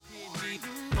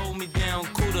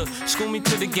Look, school me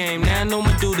to the game, now I know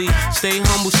my duty. Stay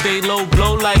humble, stay low,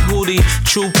 blow like Hootie.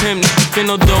 True pimp, spin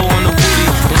no dough on the booty.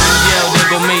 When you yell, there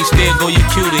go Mace, there go your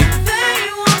cutie.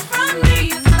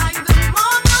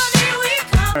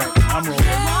 Alright, I'm rolling.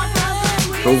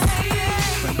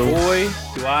 Boy,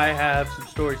 do I have some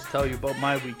stories to tell you about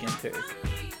my weekend, Terry.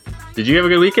 Did you have a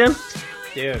good weekend?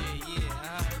 Dude,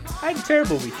 I had a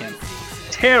terrible weekend.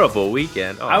 Terrible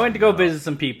weekend. Oh, I went to go visit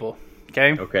some people,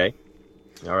 okay? Okay.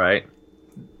 All right.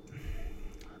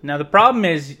 Now, the problem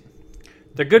is,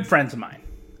 they're good friends of mine.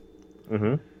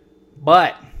 Mm-hmm.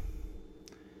 But,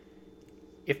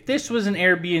 if this was an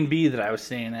Airbnb that I was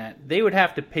staying at, they would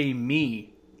have to pay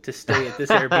me to stay at this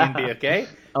Airbnb, okay?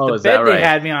 Oh, the is bed that right? they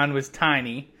had me on was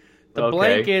tiny. The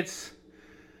blankets,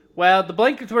 well, the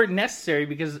blankets weren't necessary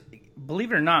because,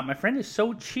 believe it or not, my friend is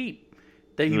so cheap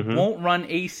that he won't run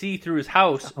AC through his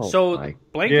house. Oh, so my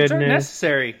blankets aren't goodness.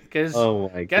 necessary because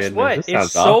my guess goodness. what? This It's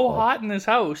sounds so awful. hot in this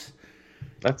house.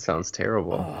 That sounds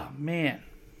terrible. Oh, man.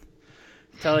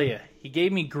 Tell you, he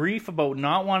gave me grief about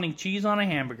not wanting cheese on a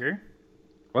hamburger.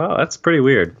 Well, that's pretty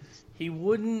weird. He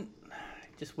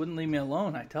just wouldn't leave me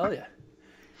alone, I tell you.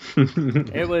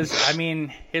 It was, I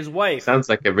mean, his wife. Sounds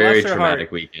like a very bless her traumatic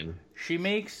heart, weekend. She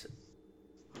made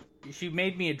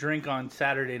me a drink on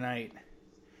Saturday night.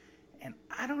 And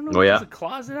I don't know if he's a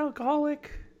closet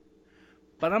alcoholic,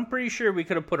 but I'm pretty sure we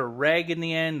could have put a rag in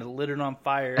the end, lit it on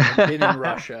fire, and been in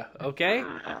Russia, okay?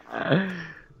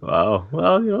 Wow.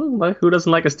 Well, who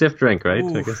doesn't like a stiff drink, right?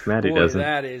 Ooh, I guess Maddie boy, doesn't.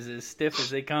 that is as stiff as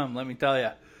they come, let me tell you.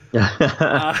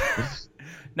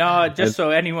 No, just so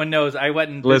anyone knows, I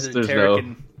went and visited Tarek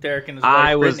and his wife,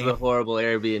 I was Brittany. the horrible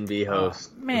Airbnb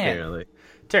host. Man. Apparently.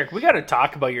 Tarek, we got to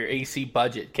talk about your AC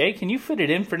budget, okay? Can you fit it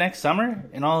in for next summer?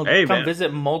 And I'll come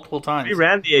visit multiple times. We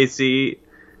ran the AC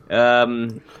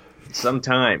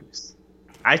sometimes.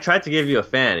 I tried to give you a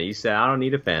fan, and you said, I don't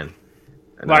need a fan.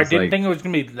 And Well, I was didn't like, think it was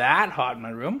going to be that hot in my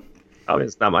room. Oh,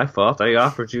 it's not my fault. I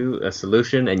offered you a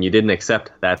solution, and you didn't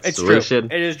accept that It's solution.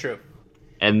 true. It is true.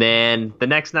 And then the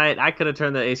next night, I could have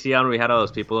turned the AC on when we had all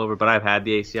those people over, but I've had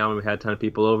the AC on when we had a ton of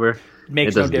people over.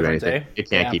 Makes it doesn't no do difference, anything. eh? It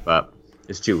can't keep up.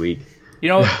 It's too weak. You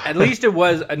know, at least it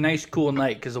was a nice cool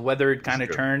night because the weather had kind of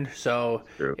true. turned. So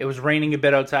True. it was raining a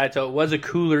bit outside. So it was a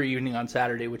cooler evening on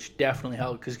Saturday, which definitely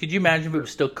helped. Because could you imagine if it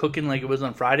was still cooking like it was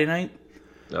on Friday night?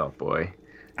 Oh, boy.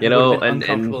 It You know, would've been and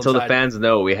uncomfortable so the inside. fans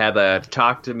know, we had a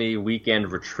Talk to Me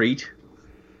weekend retreat,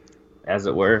 as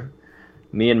it were.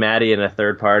 Me and Maddie and a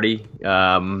third party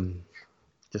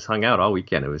just hung out all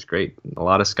weekend. It was great. A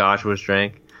lot of scotch was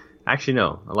drank. Actually,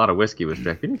 no, a lot of whiskey was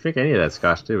drank. We didn't drink any of that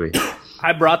scotch, did we?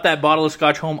 I brought that bottle of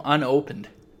scotch home unopened.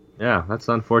 Yeah, that's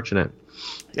unfortunate.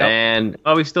 Yep. And,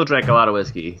 we still drank a lot of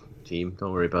whiskey, team.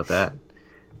 Don't worry about that.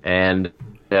 And,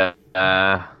 had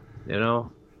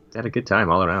a good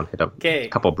time all around. Hit up Okay. a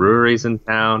couple breweries in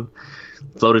town.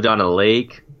 Floated on a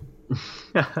lake.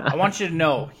 I want you to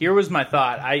know, here was my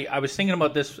thought. I was thinking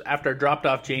about this after I dropped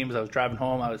off James. I was driving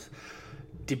home. I was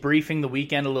debriefing the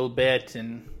weekend a little bit,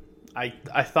 and I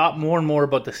thought more and more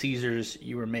about the Caesars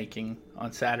you were making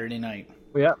on Saturday night.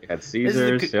 Yeah, we had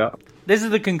Caesars. This is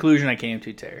the conclusion I came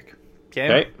to, Tarek.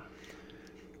 Okay.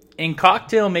 In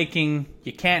cocktail making,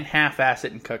 you can't half-ass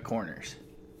it and cut corners.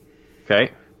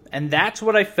 Okay. And that's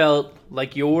what I felt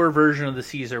like your version of the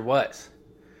Caesar was.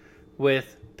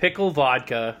 With pickle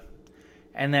vodka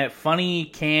and that funny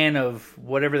can of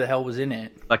whatever the hell was in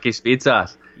it. Lucky Speed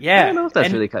Sauce. Yeah. I don't know if that's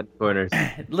and really cutting corners.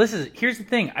 Listen, here's the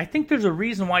thing. I think there's a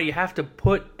reason why you have to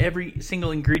put every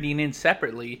single ingredient in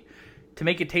separately to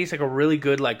make it taste like a really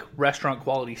good, like, restaurant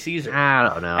quality Caesar. I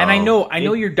don't know. And I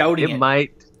know you're doubting it. It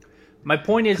might. My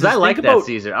point is, Because I like think that about,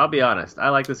 Caesar. I'll be honest. I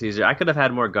like the Caesar. I could have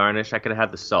had more garnish. I could have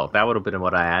had the salt. That would have been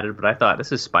what I added. But I thought,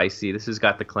 this is spicy. This has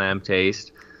got the clam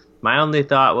taste. My only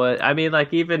thought was,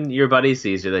 even your buddy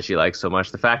Caesar that you like so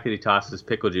much, the fact that he tosses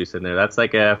pickle juice in there, that's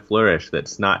like a flourish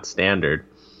that's not standard.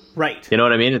 Right. You know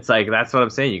what I mean? It's like, that's what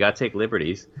I'm saying. You got to take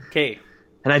liberties. Okay.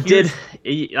 And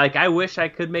I wish I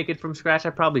could make it from scratch. I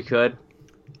probably could.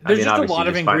 There's just a obviously, lot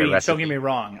of just find a ingredients. Don't get recipe. me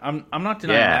wrong. I'm not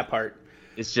denying that part.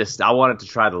 It's just, I wanted to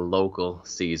try the local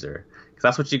Caesar. Because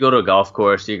that's what you go to a golf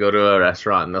course, you go to a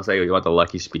restaurant, and they'll say, you want the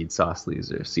Lucky Speed Sauce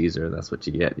Caesar, and that's what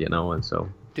you get, and so.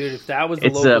 Dude, if that was the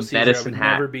It's local a Caesar, I medicine would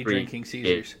hat never be drinking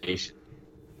Caesars.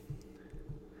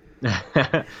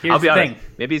 I'll be honest,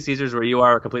 maybe Caesars where you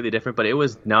are completely different, but it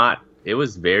was not. It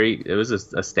was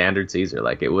a standard Caesar.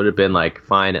 Like, it would have been like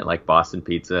fine at like Boston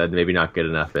Pizza, and maybe not good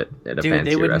enough at a Dude, fancier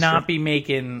they would restaurant. not be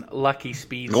making Lucky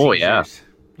Speed Caesars. Oh, yeah.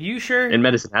 You sure? In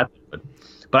Medicine Hat, but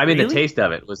I mean Really? the taste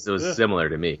of it was similar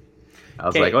to me. I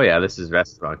was Okay. like, oh yeah, this is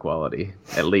restaurant quality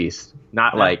at least,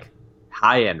 not like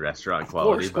high-end restaurant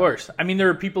quality. Of course. I mean, there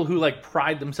are people who like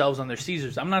pride themselves on their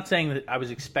Caesars. I'm not saying that I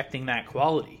was expecting that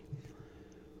quality.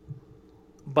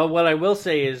 But what I will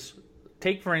say is,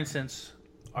 take for instance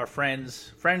our friend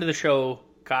of the show,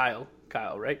 Kyle,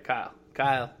 right? Kyle.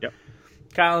 Yep.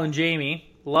 Kyle and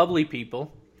Jamie, lovely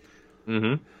people.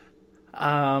 Mm-hmm.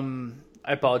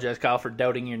 I apologize, Kyle, for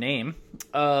doubting your name,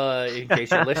 in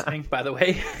case you're listening, by the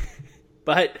way.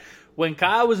 But when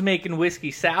Kyle was making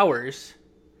whiskey sours,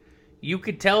 you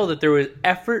could tell that there was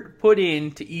effort put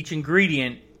into each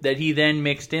ingredient that he then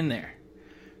mixed in there.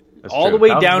 That's all true. the way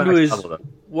Kyle's down to his, level,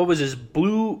 what was his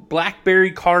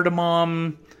blackberry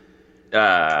cardamom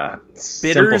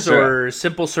bitters or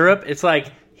simple syrup. It's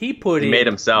like he made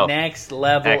himself. Next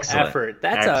level effort.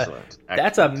 That's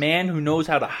Excellent. a man who knows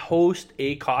how to host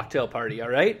a cocktail party, all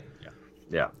right?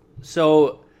 Yeah.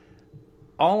 So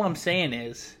all I'm saying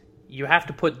is you have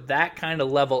to put that kind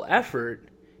of level effort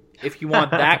if you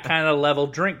want that kind of level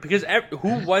drink. Because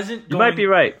who wasn't going... You might be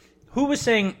right. Who was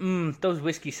saying, those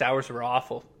whiskey sours were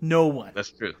awful? No one. That's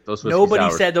true.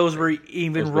 Nobody said those were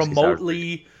even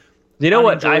remotely... You know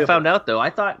what I unenjoyable. found out, though? I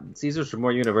thought Caesars were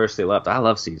more universally loved. I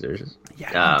love Caesars.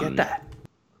 Yeah, I don't get that.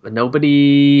 But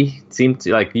nobody seemed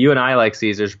to... Like, you and I like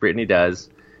Caesars. Brittany does.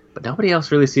 But nobody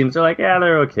else really seems to like, yeah,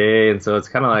 they're okay. And so it's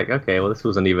kind of like, okay, well, this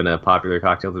wasn't even a popular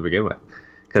cocktail to begin with.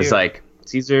 Because, like,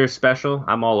 Caesar special,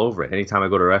 I'm all over it. Anytime I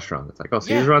go to a restaurant, it's like, oh,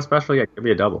 Caesar on special? Yeah, give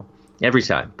me a double. Every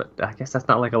time. But I guess that's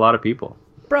not like a lot of people.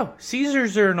 Bro,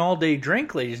 Caesars are an all-day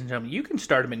drink, ladies and gentlemen. You can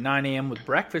start them at 9 a.m. with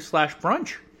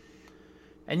breakfast/brunch.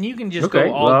 And you can just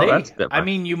go all day. I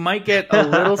mean, you might get a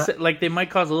little... like, they might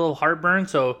cause a little heartburn,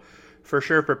 so for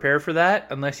sure prepare for that,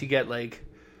 unless you get, like,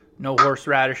 no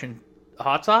horseradish and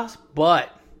hot sauce. But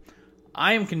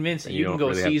I am convinced that you can go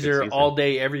really Caesar all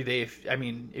day, every day.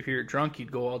 If you're drunk,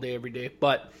 you'd go all day, every day.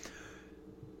 But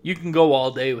you can go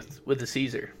all day with the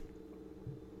Caesar.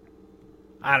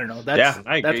 I don't know. That's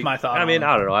my thought. I mean,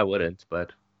 I don't know. I wouldn't,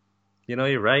 but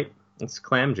you're right. It's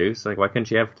clam juice. Like, why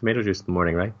couldn't you have tomato juice in the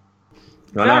morning, right?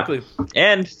 Exactly.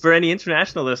 And for any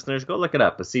international listeners, go look it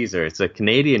up. A Caesar. It's a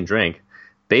Canadian drink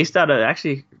based out of,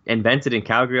 actually invented in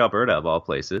Calgary, Alberta, of all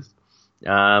places.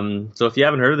 So if you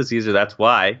haven't heard of the Caesar, that's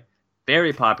why.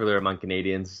 Very popular among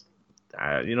Canadians.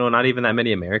 Not even that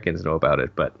many Americans know about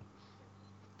it, but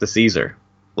the Caesar.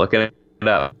 Look it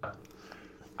up.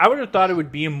 I would have thought it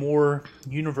would be a more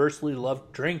universally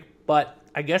loved drink, but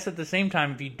I guess at the same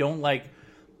time, if you don't like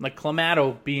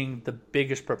Clamato being the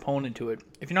biggest proponent to it,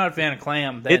 if you're not a fan of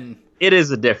clam, then it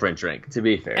is a different drink, to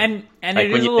be fair. And like,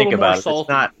 it when is you a little think more about salty. It's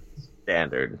not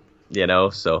standard,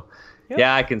 So Yep.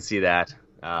 Yeah, I can see that.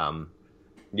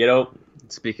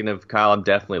 Speaking of Kyle, I'm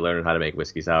definitely learning how to make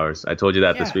whiskey sours. I told you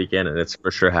that this weekend, and it's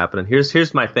for sure happening.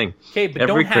 Here's my thing. Okay, but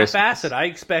don't half-ass it. I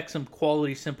expect some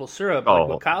quality simple syrup like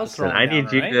what Kyle's throwing down, I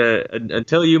need you to,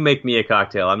 until you make me a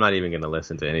cocktail, I'm not even going to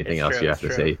listen to anything else you have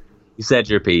to say. You said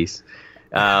your piece.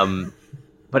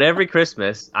 But every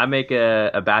Christmas, I make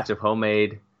a batch of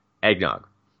homemade eggnog.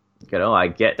 I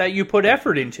get... That you put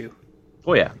effort into.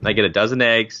 Oh, yeah. I get a dozen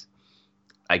eggs.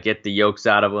 I get the yolks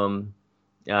out of them.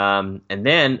 And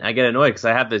then I get annoyed because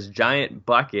I have this giant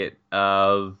bucket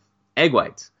of egg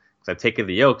whites because I've taken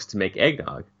the yolks to make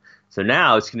eggnog. So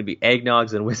now it's going to be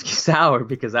eggnogs and whiskey sour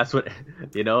because that's what,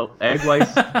 egg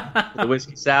whites for the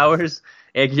whiskey sours,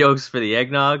 egg yolks for the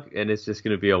eggnog, and it's just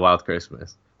going to be a wild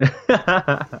Christmas.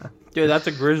 Dude, that's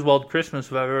a Griswold Christmas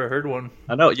if I've ever heard one.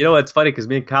 I know. It's funny because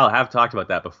me and Kyle have talked about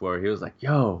that before. He was like,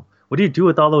 yo, what do you do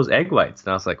with all those egg whites?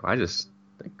 And I was like, well, I just...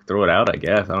 throw it out, I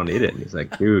guess. I don't need it. And he's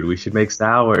like, dude, we should make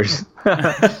sours. We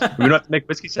don't have to make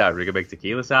whiskey sours. We can make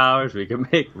tequila sours. We can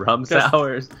make rum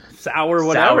sours. Sour,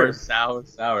 whatever. Sour.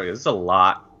 It's a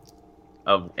lot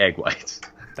of egg whites.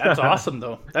 That's awesome,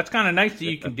 though. That's kind of nice that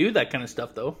you can do that kind of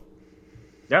stuff, though.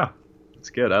 Yeah, it's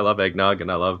good. I love eggnog,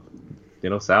 and I love,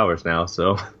 sours now.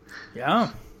 So,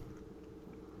 yeah.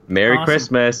 Merry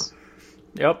Christmas.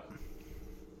 Yep.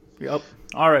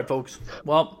 All right, folks.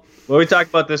 Well, what are we talking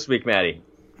about this week, Maddie?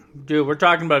 Dude, we're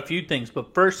talking about a few things,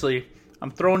 but firstly, I'm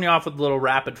throwing you off with a little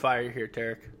rapid fire here,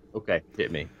 Tarek. Okay,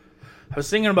 hit me. I was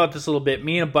thinking about this a little bit.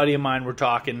 Me and a buddy of mine were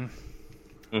talking,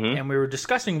 and we were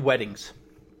discussing weddings.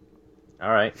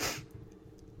 All right.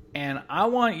 And I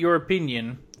want your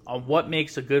opinion on what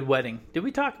makes a good wedding. Did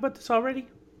we talk about this already?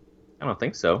 I don't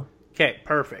think so. Okay,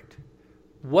 perfect.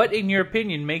 What, in your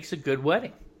opinion, makes a good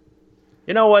wedding?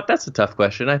 You know what? That's a tough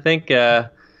question. I think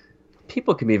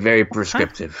people can be very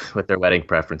prescriptive with their wedding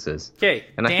preferences. Okay,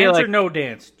 and dance I feel like or no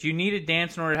dance? Do you need a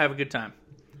dance in order to have a good time?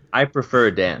 I prefer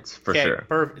a dance, for sure.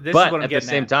 Perfect. This but is what I'm at the getting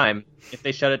same time, if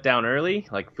they shut it down early,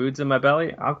 like food's in my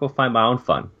belly, I'll go find my own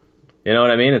fun. You know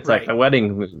what I mean? It's like a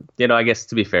wedding, I guess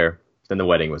to be fair, then the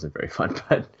wedding wasn't very fun.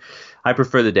 But I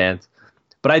prefer the dance.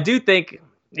 But I do think,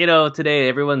 today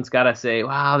everyone's got to say,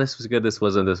 wow, this was good, this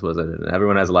wasn't. And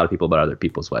everyone has a lot of people about other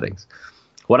people's weddings.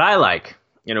 What I like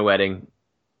in a wedding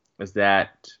is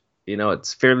that,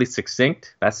 it's fairly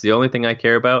succinct. That's the only thing I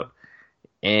care about.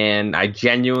 And I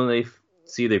genuinely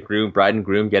see the bride and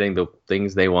groom getting the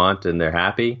things they want and they're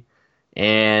happy.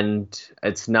 And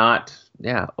it's not,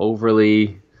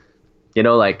 overly,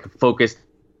 focused.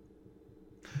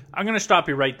 I'm going to stop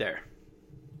you right there.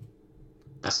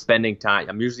 Spending time.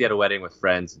 I'm usually at a wedding with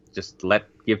friends. Just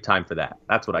give time for that.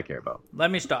 That's what I care about. Let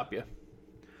me stop you.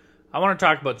 I want to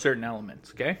talk about certain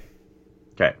elements, okay?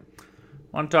 Okay.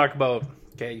 I want to talk about,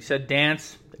 you said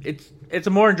dance. It's a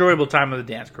more enjoyable time of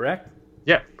the dance, correct?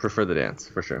 Yeah, prefer the dance,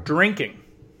 for sure. Drinking.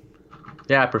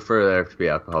 Yeah, I prefer there to be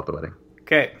alcohol at the wedding.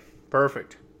 Okay,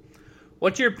 perfect.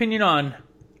 What's your opinion on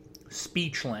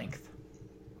speech length?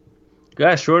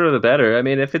 Yeah, shorter the better. I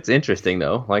mean, if it's interesting,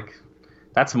 though,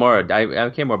 that's more, I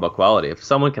care more about quality. If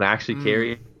someone can actually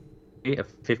carry a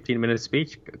 15-minute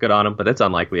speech, good on them, but it's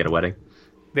unlikely at a wedding.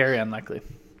 Very unlikely.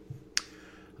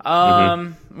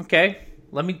 Okay,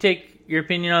 let me take your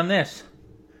opinion on this.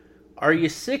 Are you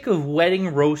sick of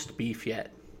wedding roast beef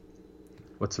yet?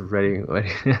 What's a wedding? Not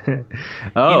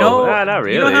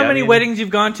really. You know how many weddings you've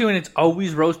gone to and it's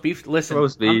always roast beef? Listen.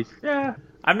 Roast beef. Yeah.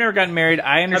 I've never gotten married.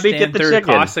 I understand there's a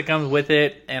cost that comes with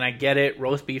it, and I get it.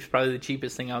 Roast beef's probably the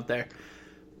cheapest thing out there.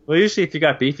 Well, usually if you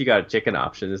got beef, you got a chicken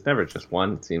option. It's never just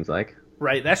one, it seems like.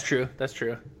 Right, that's true.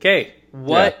 Okay,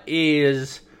 what's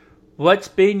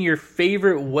been your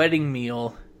favorite wedding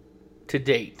meal to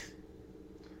date?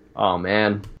 Oh,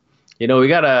 man. We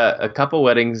got a couple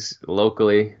weddings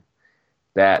locally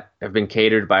that have been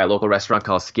catered by a local restaurant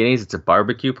called Skinny's. It's a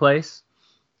barbecue place.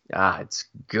 It's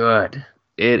good.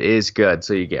 It is good.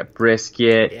 So you get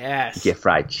brisket. Yes. You get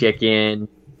fried chicken.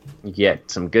 You get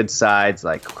some good sides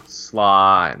like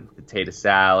slaw and potato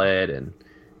salad and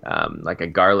like a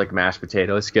garlic mashed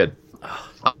potato. It's good.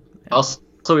 Also,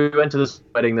 we went to this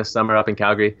wedding this summer up in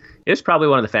Calgary. It was probably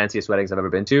one of the fanciest weddings I've ever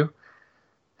been to.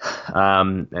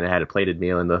 And it had a plated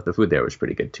meal, and the food there was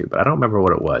pretty good too. But I don't remember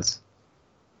what it was.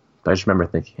 But I just remember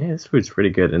thinking, hey, this food's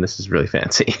pretty good, and this is really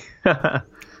fancy.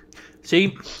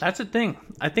 See, that's the thing.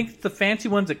 I think the fancy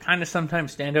ones that kind of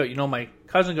sometimes stand out. My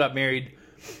cousin got married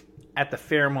at the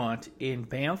Fairmont in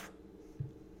Banff.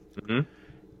 Mm-hmm.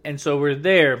 And so we're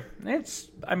there.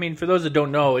 For those that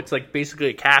don't know, it's like basically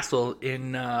a castle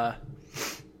in...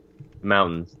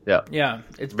 mountains, yeah. Yeah,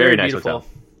 it's very nice beautiful. Hotel.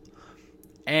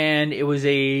 And it was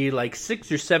a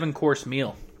 6 or 7 course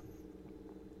meal.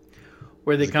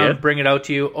 Where they kind of bring it out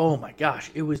to you. Oh my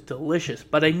gosh, it was delicious.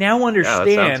 But I now understand...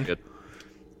 Yeah, that sounds good.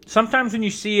 Sometimes when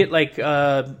you see it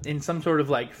in some sort of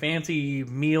fancy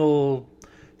meal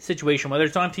situation, whether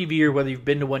it's on TV or whether you've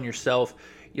been to one yourself,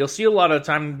 you'll see a lot of the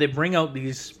time they bring out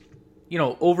these,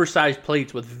 oversized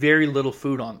plates with very little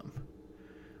food on them.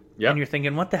 Yep. And you're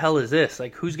thinking, what the hell is this?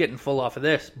 Who's getting full off of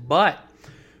this? But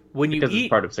when you eat... Because it's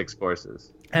part of 6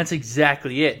 courses. That's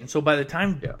exactly it. And so by the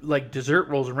time, dessert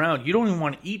rolls around, you don't even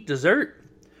want to eat dessert.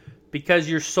 Because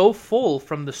you're so full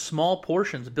from the small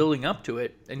portions building up to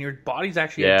it, and your body's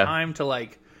actually had time to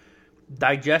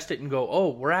digest it and go,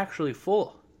 oh, we're actually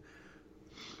full.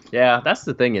 Yeah, that's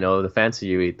the thing, the fancier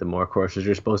you eat, the more courses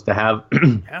you're supposed to have.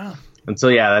 Yeah. And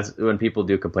so, that's when people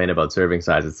do complain about serving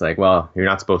size. It's like, well, you're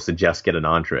not supposed to just get an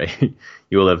entree.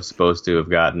 You will have supposed to have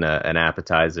gotten an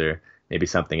appetizer, maybe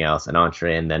something else, an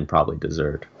entree, and then probably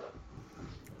dessert.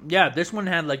 Yeah, this one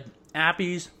had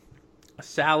appies, a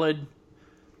salad.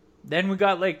 Then we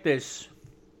got this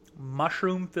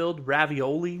mushroom-filled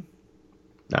ravioli.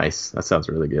 Nice. That sounds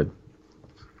really good.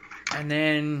 And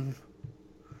then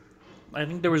I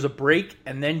think there was a break,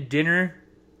 and then dinner,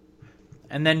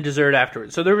 and then dessert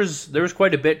afterwards. So there was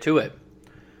quite a bit to it.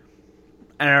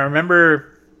 And I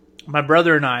remember my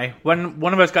brother and I,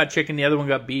 one of us got chicken, the other one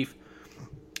got beef.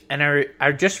 And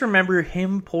I just remember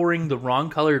him pouring the wrong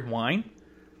colored wine.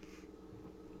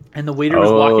 And the waiter was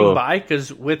walking by,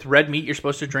 because with red meat, you're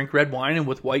supposed to drink red wine, and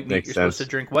with white meat, you're supposed to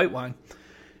drink white wine.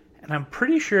 And I'm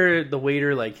pretty sure the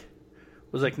waiter,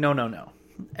 was like, no,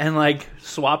 and,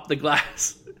 swapped the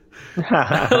glass.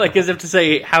 As if to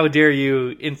say, how dare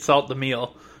you insult the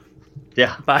meal.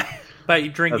 Yeah. By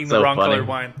drinking the wrong colored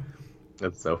wine.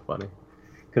 That's so funny.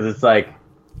 Because it's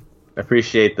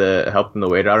appreciate the help from the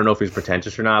waiter. I don't know if he's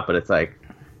pretentious or not, but it's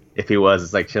if he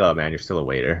was, it's chill out, man. You're still a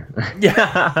waiter.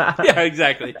 Yeah,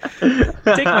 exactly.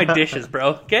 Take my dishes, bro.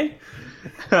 Okay.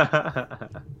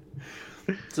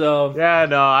 So yeah,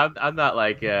 no, I'm not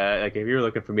if you're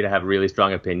looking for me to have really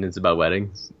strong opinions about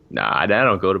weddings, nah, we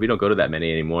don't go to that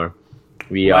many anymore.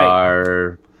 We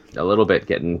are a little bit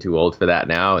getting too old for that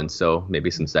now, and so maybe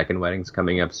some second weddings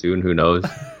coming up soon. Who knows?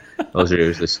 Those are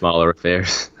usually smaller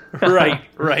affairs.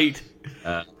 Right.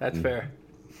 That's fair.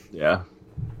 Yeah.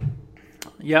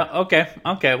 Yeah.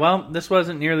 Okay. Well, this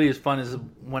wasn't nearly as fun as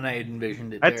when I had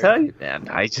envisioned it. I tell you, man.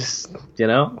 I just,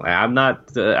 I'm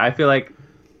not. I feel like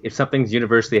if something's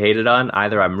universally hated on,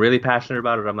 either I'm really passionate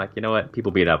about it, or I'm like, you know what,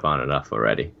 people beat up on enough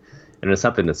already. And it's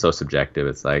something that's so subjective.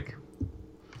 It's like,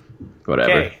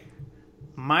 whatever. Okay.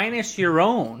 Minus your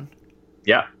own.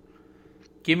 Yeah.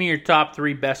 Give me your top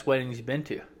 3 best weddings you've been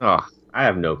to. Oh, I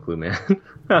have no clue, man.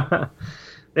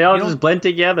 They all just blend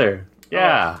together.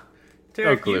 Yeah.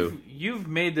 Derek, no clue. You've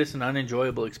made this an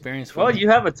unenjoyable experience for me. Well, you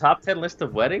have a top 10 list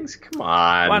of weddings? Come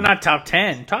on. Well, not top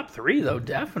 10. Top 3, though,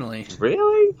 definitely.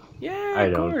 Really? Yeah,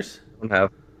 of course. I don't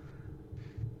have.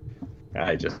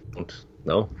 I just don't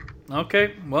know.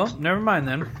 Okay, well, never mind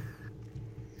then.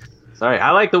 Sorry,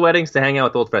 I like the weddings to hang out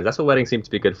with old friends. That's what weddings seem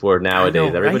to be good for nowadays.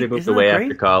 Know, Everybody moved away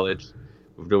after college,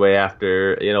 moved away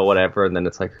after, whatever, and then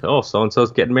it's like, oh,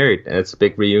 so-and-so's getting married, and it's a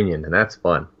big reunion, and that's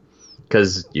fun.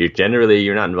 Because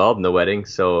you're not involved in the wedding,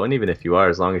 so, and even if you are,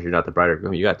 as long as you're not the bride or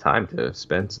groom, you got time to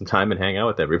spend some time and hang out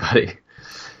with everybody.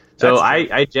 So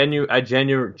I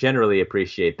generally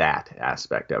appreciate that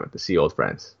aspect of it, to see old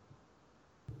friends.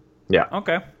 Yeah.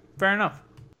 Okay, fair enough.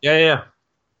 Yeah.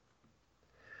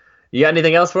 You got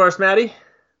anything else for us, Maddie?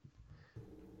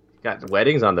 Got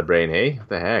weddings on the brain, hey? What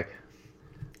the heck?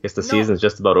 Guess the season's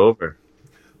just about over.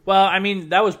 Well, I mean,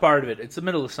 that was part of it. It's the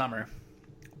middle of summer.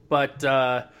 But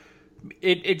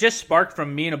it just sparked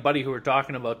from me and a buddy who were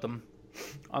talking about them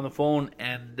on the phone,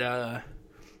 and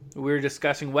we were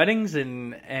discussing weddings,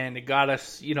 and it got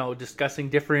us, discussing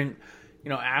different,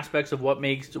 aspects of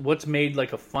what's made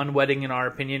like a fun wedding in our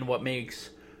opinion, what makes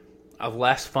a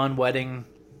less fun wedding.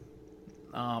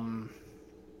 I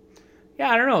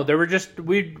don't know.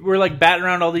 We were like batting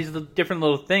around all these different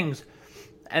little things,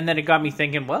 and then it got me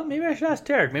thinking, well, maybe I should ask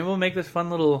Derek. Maybe we'll make this fun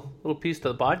little piece to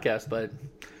the podcast. But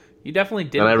you definitely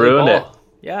didn't. And I ruined it.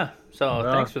 Yeah. So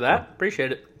thanks for that.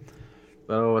 Appreciate it.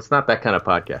 So it's not that kind of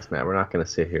podcast, man. We're not going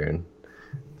to sit here and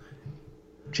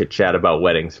chit chat about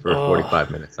weddings for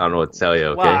 45 minutes. I don't know what to tell you.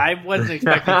 Okay. Well, I wasn't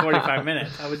expecting 45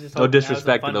 minutes. I was just no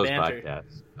disrespect to those banter.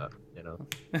 Podcasts.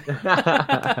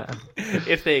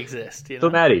 If they exist. So,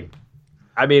 Maddie,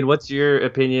 I mean, what's your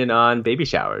opinion on baby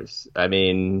showers? I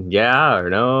mean, yeah or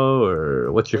no,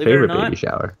 or what's your favorite baby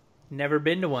shower? Never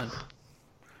been to one.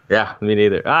 Yeah, me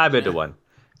neither. I've been to one.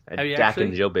 Have you Jack actually?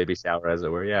 and Jill baby shower, as it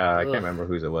were. Yeah, I can't remember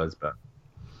whose it was, but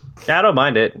yeah, I don't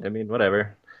mind it. I mean,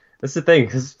 whatever. That's the thing.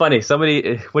 It's funny.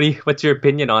 What's your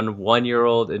opinion on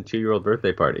 1-year-old and 2-year-old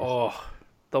birthday parties? Oh,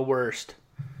 the worst.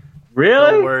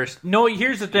 Really? The worst. No,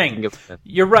 here's the thing.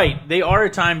 You're right. They are a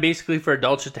time basically for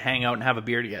adults just to hang out and have a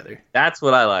beer together. That's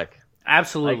what I like.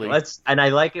 Absolutely. And I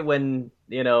like it when,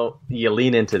 you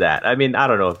lean into that. I mean, I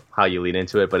don't know how you lean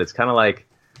into it, but it's kind of like,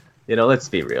 let's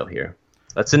be real here.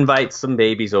 Let's invite some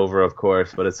babies over, of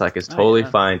course, but it's totally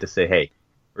fine to say, hey,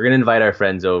 we're going to invite our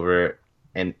friends over,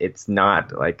 and it's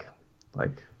not like,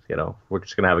 we're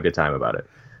just going to have a good time about it.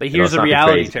 But here's the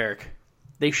reality, Tarek.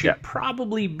 They should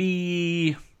probably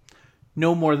be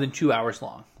no more than 2 hours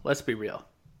long. Let's be real.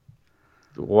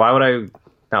 Why would I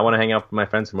not want to hang out with my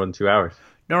friends for more than 2 hours?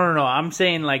 No. I'm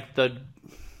saying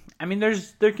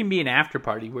there can be an after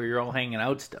party where you're all hanging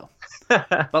out still.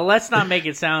 But let's not make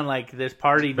it sound like this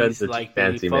party needs to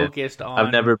be focused on.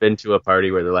 I've never been to a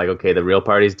party where they're like, okay, the real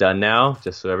party's done now,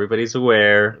 just so everybody's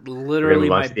aware. Literally,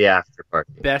 my the after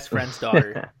party. Best friend's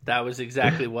daughter. That was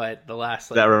exactly what the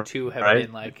last two have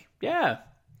been like. Yeah.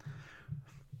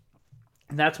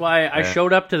 And that's why I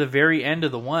showed up to the very end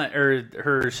of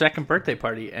her second birthday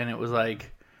party, and it was like,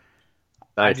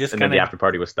 then the after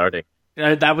party was starting.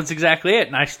 That was exactly it,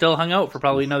 and I still hung out for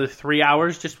probably another 3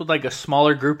 hours, just with a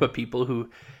smaller group of people who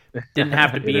didn't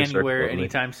have to be anywhere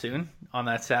anytime soon on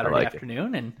that Saturday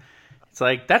afternoon, and it's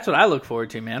that's what I look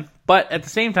forward to, man. But at the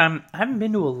same time, I haven't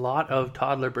been to a lot of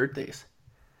toddler birthdays.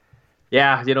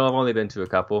 Yeah, I've only been to a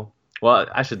couple. Well,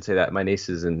 I shouldn't say that. My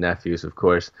nieces and nephews, of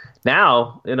course.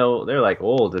 Now, they're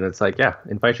old, and it's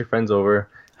invite your friends over,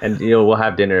 and we'll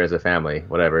have dinner as a family,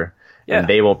 whatever. Yeah. And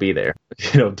they won't be there.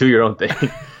 Do your own thing.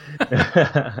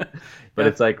 But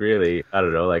it's really, I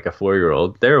don't know, a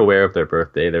 4-year-old. They're aware of their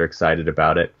birthday. They're excited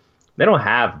about it. They don't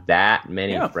have that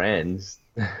many friends.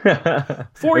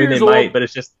 4 years old. Might, but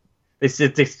it's just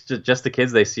the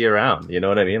kids they see around. You know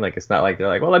what I mean? It's not like they're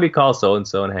like, well, let me call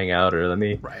so-and-so and hang out, or let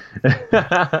me.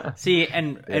 Right. See,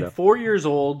 and 4 years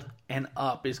old and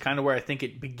up is kind of where I think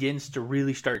it begins to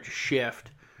really start to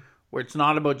shift, where it's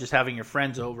not about just having your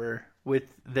friends over with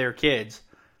their kids.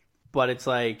 but it's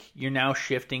like you're now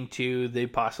shifting to they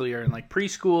possibly are in like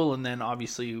preschool, and then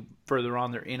obviously further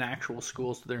on they're in actual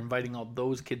school, so they're inviting all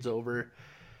those kids over.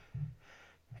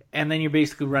 And then you're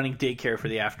basically running daycare for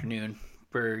the afternoon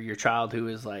for your child who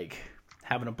is like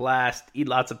having a blast, eat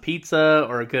lots of pizza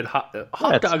or a good hot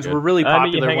dogs good. were really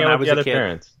popular when I was a kid.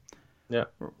 Parents. Yeah.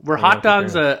 Were hot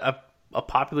dogs a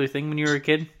popular thing when you were a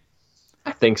kid?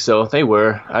 I think so. They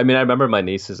were. I mean, I remember my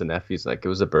nieces and nephews, like it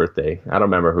was a birthday. I don't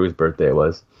remember whose birthday it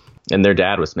was. And their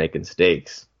dad was making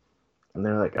steaks. And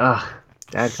they're like, Dad,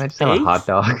 can I just have a hot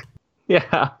dog?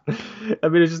 Yeah. I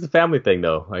mean, it's just a family thing,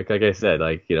 though. Like I said,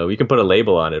 like, you know, you can put a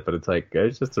label on it, but it's like,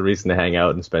 it's just a reason to hang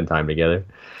out and spend time together.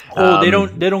 Oh, they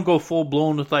don't go full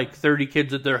blown with like 30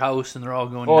 kids at their house and they're all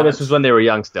going nuts. This was when they were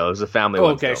young still. It was a family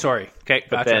one. Okay, sorry. Okay, gotcha.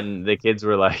 But then the kids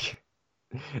were like,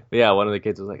 one of the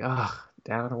kids was like,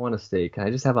 Dad, I don't want a steak. Can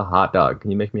I just have a hot dog? Can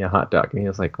you make me a hot dog? And he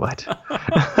was like, what?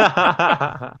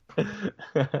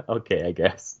 Okay, I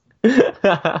guess.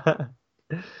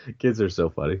 Kids are so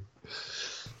funny.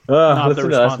 Listen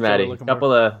to us, Maddie. A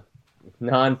couple of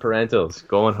non-parentals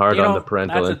going hard on the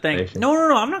parental that's information. The thing.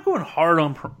 No. I'm not going hard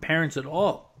on parents at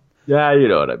all. Yeah, you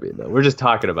know what I mean, though. We're just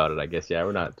talking about it, I guess. Yeah,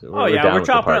 we're not. We're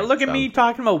chopping it. Look at me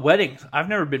talking about weddings. I've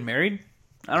never been married.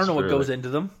 I don't know what goes into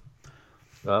them.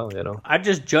 Well, you know. I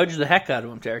just judge the heck out of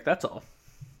them, Derek. That's all.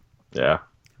 Yeah.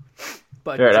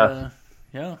 But, fair enough.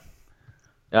 Yeah.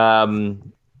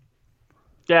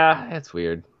 Yeah, it's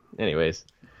weird. Anyways.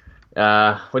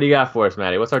 What do you got for us,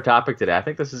 Maddie? What's our topic today? I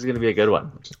think this is going to be a good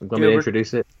one. Want me to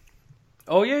introduce it?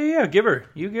 Oh, yeah. Give her.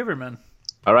 You give her, man.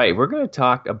 All right. We're going to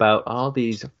talk about all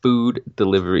these food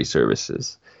delivery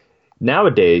services.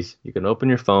 Nowadays, you can open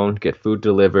your phone, get food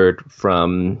delivered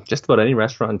from just about any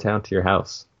restaurant in town to your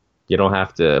house. You don't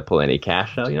have to pull any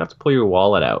cash out. You don't have to pull your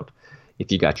wallet out if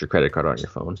you got your credit card on your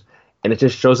phone. And it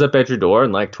just shows up at your door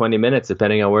in like 20 minutes,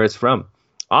 depending on where it's from.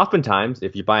 Oftentimes,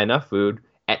 if you buy enough food,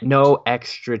 at no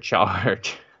extra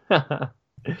charge.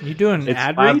 You doing an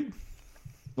ad read?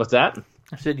 What's that?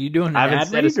 I said, you doing an ad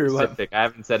read or what? I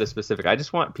haven't said a specific. I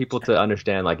just want people to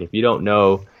understand, like, if you don't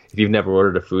know, if you've never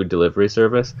ordered a food delivery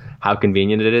service, how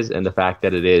convenient it is, and the fact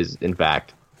that it is, in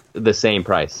fact, the same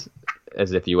price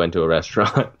as if you went to a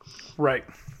restaurant. Right.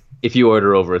 If you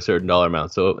order over a certain dollar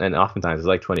amount. So, and oftentimes it's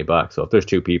like $20. So if there's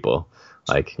two people,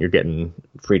 like, you're getting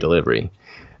free delivery.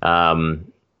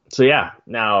 So yeah,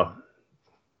 now,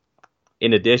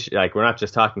 in addition, like, we're not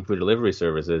just talking food delivery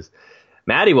services.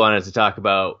 Maddie wanted to talk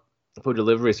about food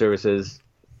delivery services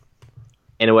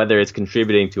and whether it's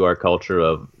contributing to our culture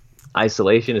of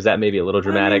isolation. Is that maybe a little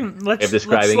dramatic way of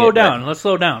describing it? Let's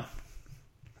slow down.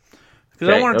 Because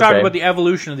I want to talk about the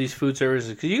evolution of these food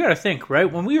services. Because you got to think,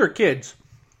 right? When we were kids,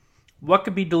 what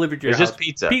could be delivered to your house? Just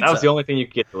pizza. That was the only thing you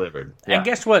could get delivered. Yeah. And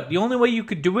guess what? The only way you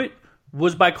could do it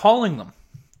was by calling them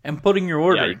and putting your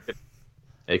order in.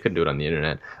 You couldn't do it on the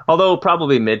internet. Although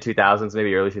probably mid-2000s,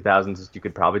 maybe early 2000s, you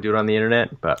could probably do it on the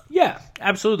internet. But yeah,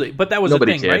 absolutely. But that was the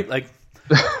thing, right? Like,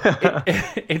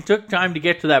 it took time to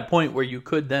get to that point where you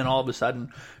could then all of a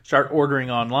sudden start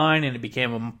ordering online, and it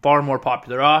became a far more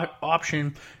popular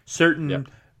option. Certain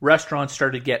restaurants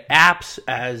started to get apps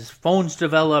as phones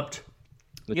developed.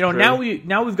 Now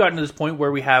we've gotten to this point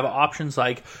where we have options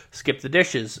like Skip the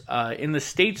Dishes. In the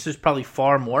States, there's probably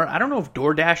far more. I don't know if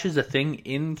DoorDash is a thing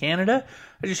in Canada.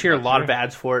 I just hear a lot of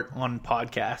ads for it on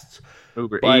podcasts.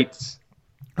 Uber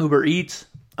Eats.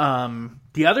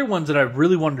 The other ones that I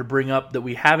really wanted to bring up that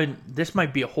we haven't, this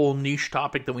might be a whole niche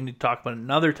topic that we need to talk about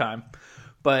another time,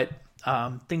 but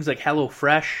things like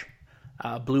HelloFresh,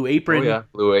 Blue Apron. Oh, yeah.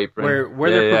 Blue Apron. Where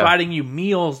they're providing you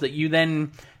meals that you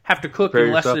then have to cook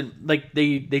in less than, like,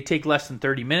 they take less than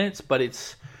 30 minutes, but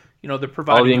it's, they're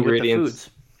providing you with the foods.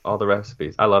 All the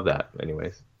recipes. I love that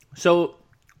anyways. So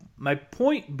my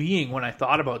point being when I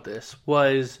thought about this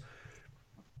was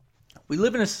we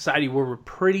live in a society where we're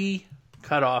pretty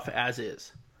cut off as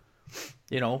is.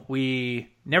 We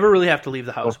never really have to leave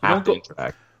the house.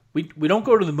 We don't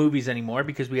go to the movies anymore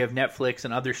because we have Netflix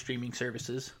and other streaming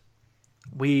services.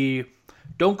 We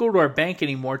don't go to our bank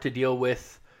anymore to deal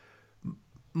with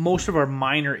most of our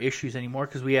minor issues anymore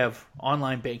because we have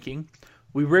online banking.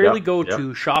 We rarely go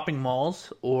to shopping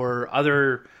malls or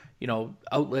other,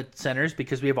 outlet centers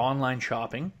because we have online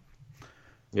shopping.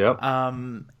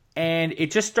 And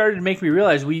it just started to make me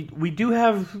realize we do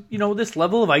have, this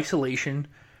level of isolation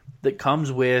that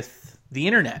comes with the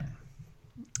internet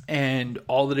and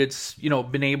all that it's,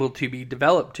 been able to be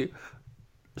developed to.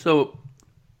 So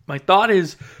my thought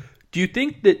is, do you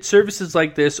think that services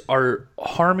like this are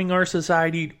harming our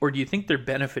society, or do you think they're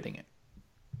benefiting it?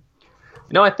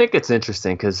 I think it's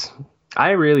interesting because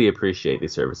I really appreciate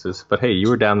these services. But hey, you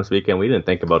were down this weekend. We didn't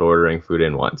think about ordering food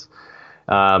in once.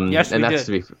 Yes, and we that's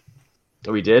did. to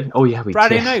be. We did? Oh yeah, we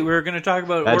Friday did. night, we were going to talk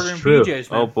about That's ordering true.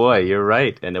 PJs, man. Oh boy, you're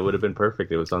right, and it would have been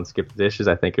perfect. It was on Skip the Dishes.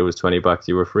 I think it was $20.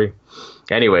 You were free.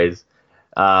 Anyways,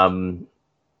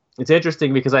 it's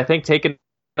interesting because I think taking it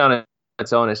on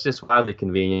its own, it's just wildly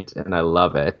convenient, and I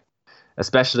love it.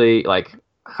 Especially like,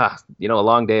 a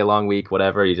long day, a long week,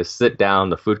 whatever. You just sit down,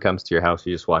 the food comes to your house,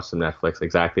 you just watch some Netflix,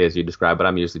 exactly as you described. But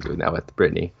I'm usually doing that with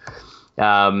Brittany.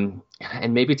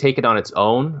 And maybe take it on its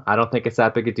own. I don't think it's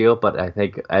that big a deal, but I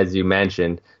think, as you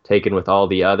mentioned, taken with all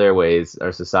the other ways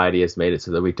our society has made it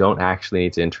so that we don't actually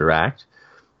need to interact.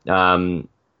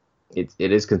 It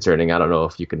is concerning. I don't know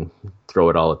if you can throw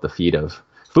it all at the feet of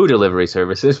food delivery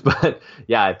services, but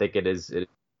yeah, I think it is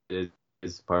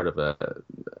part of a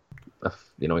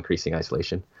increasing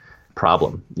isolation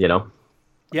problem. Yeah,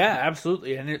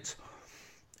 absolutely. And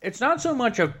it's not so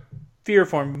much a fear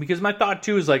for me, because my thought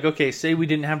too is like, okay, say we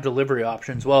didn't have delivery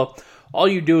options. Well, all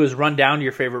you do is run down to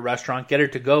your favorite restaurant, get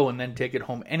it to go, and then take it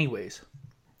home anyways.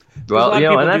 Well, a lot of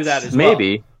people do that as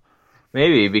well.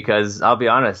 Maybe because I'll be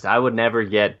honest, I would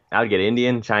get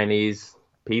Indian, Chinese,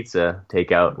 pizza,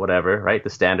 takeout, whatever, right? The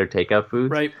standard takeout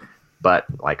foods. Right. But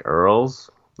like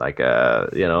Earl's, like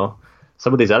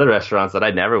some of these other restaurants that I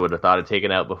never would have thought of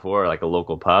taking out before, like a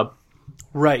local pub.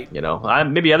 Right.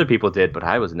 Maybe other people did, but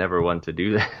I was never one to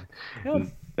do that. Yep.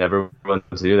 Never one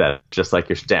to do that. Just like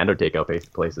your standard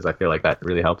takeout places, I feel like that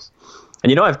really helps.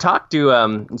 And I've talked to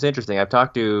it's interesting. I've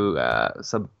talked to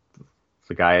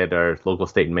the guy at our local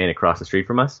State and Main across the street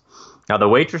from us. Now the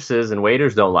waitresses and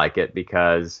waiters don't like it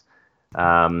because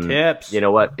tips. You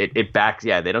know what? It backs.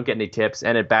 Yeah, they don't get any tips,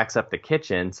 and it backs up the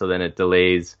kitchen, so then it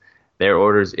delays their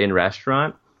orders in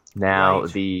restaurant. Now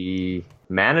the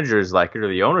managers like it, or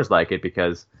the owners like it,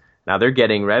 because now they're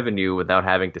getting revenue without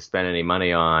having to spend any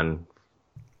money on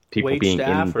people being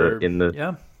in the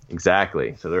yeah.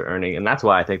 Exactly. So they're earning, and that's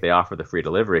why I think they offer the free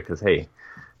delivery, because hey,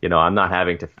 I'm not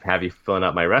having to have you filling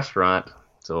up my restaurant,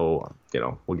 so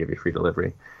we'll give you free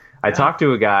delivery. I talked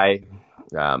to a guy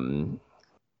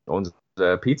owns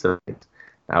a pizza.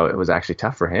 Now it was actually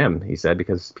tough for him, he said,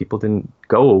 because people didn't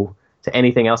go to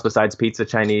anything else besides pizza,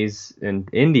 Chinese, and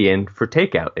Indian for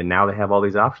takeout. And now they have all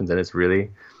these options, and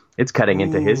it's cutting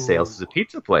into his sales as a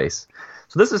pizza place.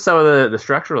 So this is some of the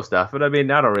structural stuff. But I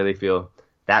mean, I don't really feel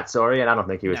that sorry, and I don't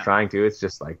think he was trying to. It's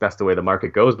just like, that's the way the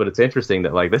market goes. But it's interesting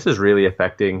that like this is really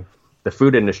affecting the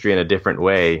food industry in a different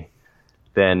way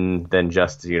than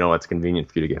just, it's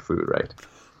convenient for you to get food, right?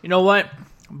 You know what?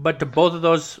 But to both of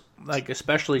those, like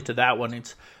especially to that one,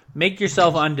 it's make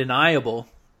yourself undeniable,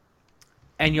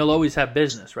 and you'll always have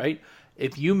business, right?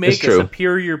 If you make a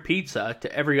superior pizza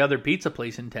to every other pizza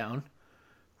place in town,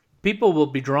 people will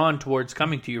be drawn towards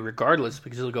coming to you regardless,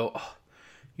 because they'll go, oh,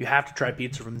 you have to try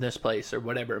pizza from this place or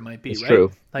whatever it might be, it's right?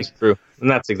 True. Like, it's true. And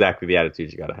that's exactly the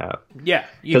attitude you got to have. Yeah.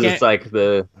 Because it's like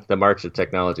the march of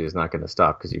technology is not going to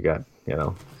stop because you got,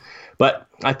 But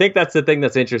I think that's the thing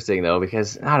that's interesting, though,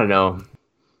 because, I don't know,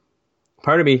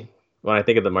 part of me, when I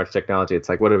think of the march of technology, it's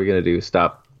like, what are we going to do?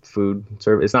 Stop food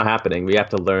service? It's not happening. We have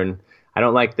to learn. I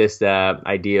don't like this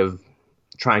idea of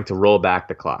trying to roll back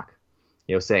the clock,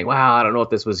 saying, well, I don't know if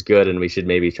this was good and we should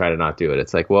maybe try to not do it.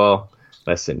 It's like, well,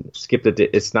 listen,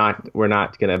 we're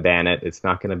not going to ban it. It's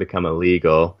not going to become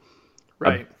illegal.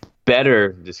 Right. A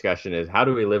better discussion is, how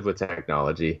do we live with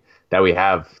technology that we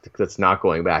have that's not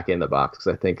going back in the box?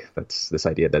 Because I think that's this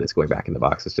idea that it's going back in the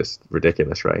box is just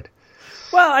ridiculous, right?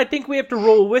 Well, I think we have to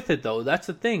roll with it, though. That's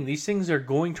the thing. These things are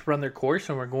going to run their course,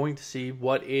 and we're going to see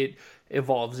what it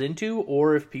evolves into,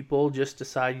 or if people just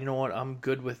decide, you know what, I'm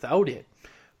good without it.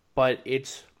 But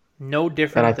it's no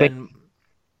different than...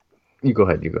 You go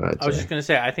ahead. I was just going to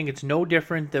say, I think it's no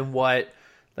different than what,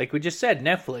 like we just said,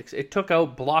 Netflix. It took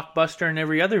out Blockbuster and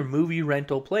every other movie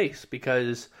rental place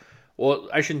because, well,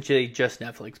 I shouldn't say just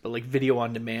Netflix, but like video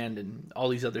on demand and all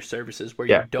these other services where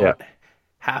you don't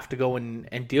have to go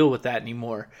and deal with that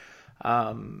anymore.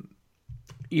 What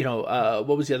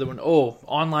was the other one? Oh,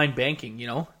 online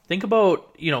banking, Think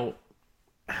about,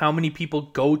 how many people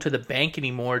go to the bank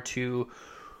anymore to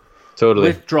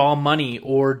withdraw money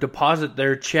or deposit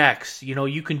their checks.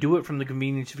 You can do it from the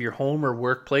convenience of your home or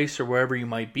workplace or wherever you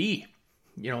might be.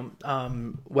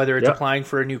 Whether it's applying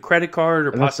for a new credit card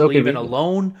or possibly even a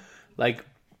loan, like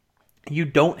you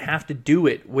don't have to do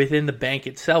it within the bank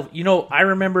itself. I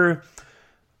remember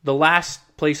the last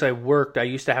place I worked, I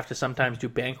used to have to sometimes do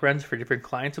bank runs for different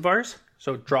clients of ours.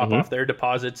 So drop off their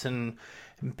deposits and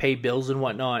pay bills and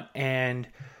whatnot. And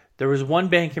there was one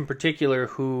bank in particular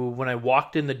who, when I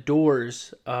walked in the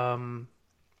doors,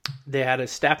 they had a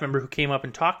staff member who came up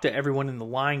and talked to everyone in the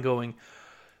line going,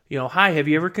 hi, have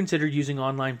you ever considered using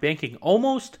online banking?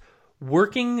 Almost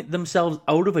working themselves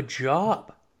out of a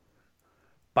job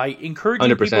by encouraging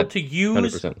 100%. people to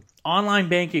use 100%. online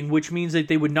banking, which means that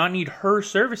they would not need her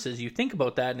services. You think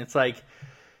about that, and it's like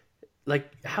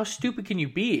how stupid can you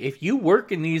be? If you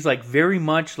work in these like very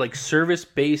much like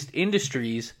service-based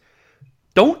industries,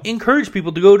 don't encourage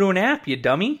people to go to an app, you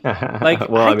dummy. Like,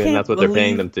 well, I mean, that's what they're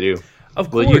paying them to do.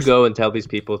 Of Will course. you go and tell these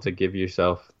people to give your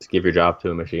job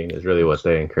to a machine is really what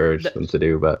they encourage them to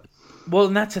do. But well,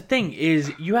 and that's the thing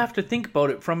is you have to think about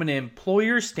it from an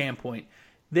employer's standpoint.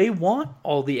 They want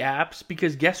all the apps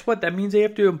because guess what? That means they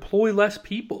have to employ less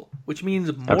people, which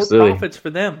means more Absolutely. profits for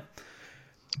them.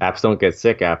 Apps don't get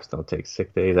sick. Apps don't take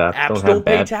sick days. Apps don't don't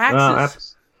pay have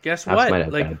taxes. Guess apps what? might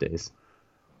have Like, bad days.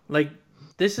 like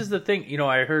this is the thing. You know,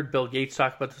 I heard Bill Gates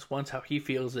talk about this once, how he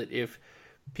feels that if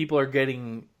people are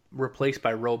getting replaced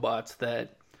by robots,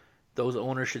 that those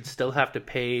owners should still have to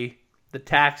pay the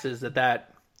taxes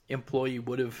that employee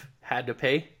would have had to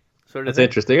pay. Sort of That's thing.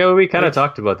 interesting. Yeah, we kind of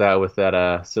talked about that with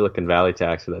that Silicon Valley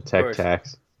tax or that tech course.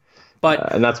 tax.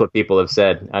 But And that's what people have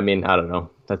said. I mean, I don't know.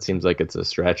 That seems like it's a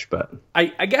stretch, but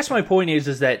I guess my point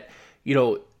is that, you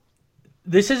know,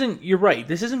 you're right.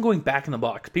 This isn't going back in the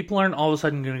box. People aren't all of a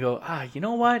sudden going to go, you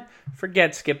know what?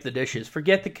 Forget skip the dishes.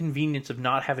 Forget the convenience of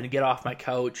not having to get off my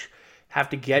couch,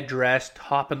 have to get dressed,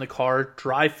 hop in the car,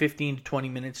 drive 15 to 20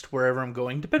 minutes to wherever I'm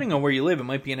going. Depending on where you live, it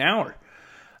might be an hour.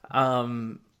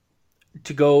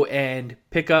 To go and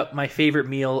pick up my favorite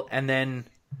meal and then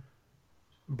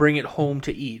bring it home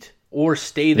to eat. Or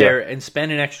stay there and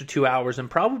spend an extra 2 hours and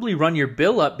probably run your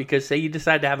bill up because say you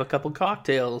decide to have a couple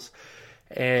cocktails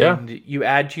and you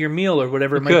add to your meal or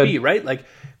whatever it might be, right? Like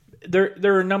there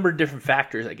are a number of different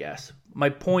factors, I guess. My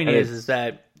point is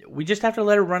that we just have to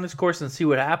let it run its course and see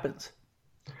what happens.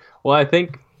 well, I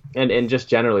think, and just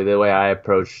generally the way I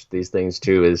approach these things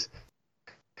too is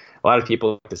a lot of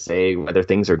people like to say whether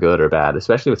things are good or bad,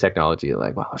 especially with technology.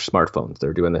 Like, wow, smartphones,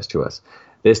 they're doing this to us.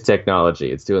 This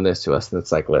technology, it's doing this to us. And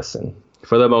it's like, listen,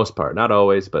 for the most part, not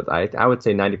always, but I would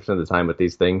say 90% of the time with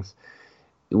these things,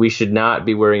 we should not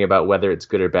be worrying about whether it's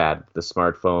good or bad. The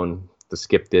smartphone, the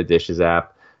Skip the Dishes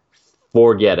app,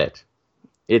 forget it.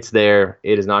 It's there.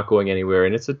 It is not going anywhere,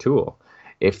 and it's a tool.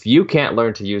 If you can't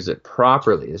learn to use it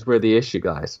properly, is where the issue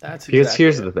lies. Because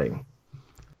here's the thing.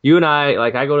 You and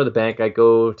I go to the bank, I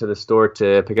go to the store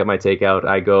to pick up my takeout,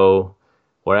 I go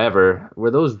wherever. Were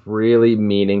those really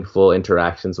meaningful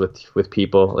interactions with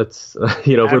people? It's, if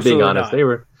we're being honest, not. they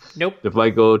were. Nope. If I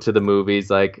go to the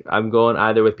movies, like I'm going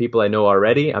either with people I know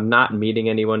already, I'm not meeting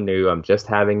anyone new, I'm just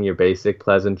having your basic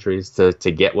pleasantries to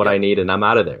get what I need, and I'm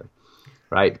out of there,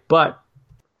 right? But,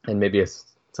 and maybe a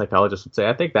psychologist would say,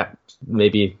 I think that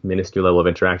maybe minuscule level of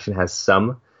interaction has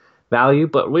some value,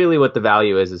 but really what the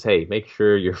value is hey, make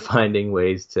sure you're finding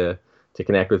ways to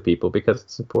connect with people because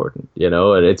it's important,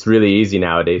 and it's really easy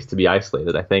nowadays to be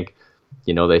isolated. I think,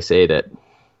 they say that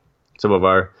some of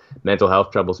our mental health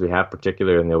troubles we have,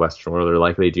 particularly in the Western world, are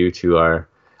likely due to our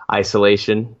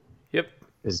isolation. Yep.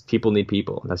 Because people need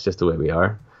people. That's just the way we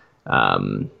are.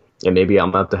 And maybe our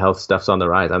mental health stuff's on the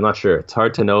rise. I'm not sure. It's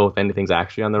hard to know if anything's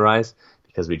actually on the rise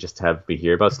because we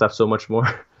hear about stuff so much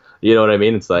more. You know what I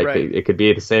mean? It's like right. it could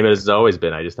be the same as it's always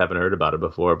been. I just haven't heard about it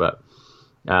before. But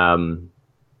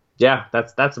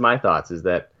that's my thoughts. Is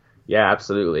that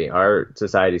absolutely. Our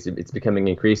society, it's becoming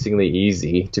increasingly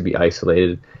easy to be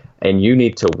isolated, and you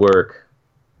need to work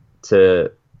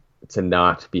to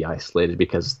not be isolated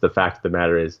because the fact of the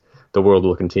matter is the world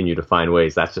will continue to find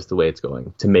ways. That's just the way it's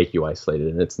going to make you isolated,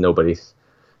 and it's nobody's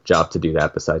job to do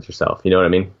that besides yourself. You know what I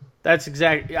mean? That's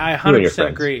exactly. I 100%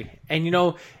 agree. And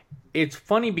it's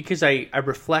funny because I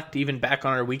reflect even back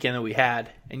on our weekend that we had,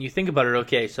 and you think about it.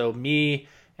 Okay, so me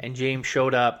and James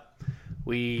showed up.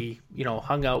 We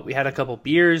hung out. We had a couple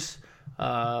beers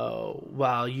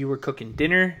while you were cooking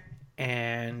dinner,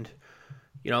 and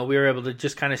we were able to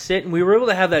just kind of sit, and we were able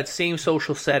to have that same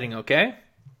social setting. Okay,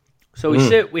 so we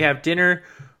sit, we have dinner,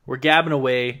 we're gabbing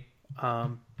away.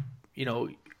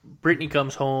 Brittany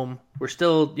comes home. We're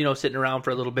still sitting around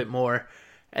for a little bit more,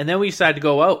 and then we decide to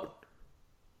go out.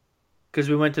 Because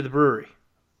we went to the brewery.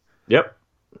 Yep.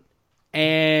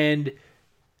 And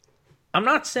I'm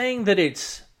not saying that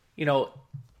it's,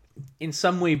 in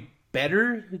some way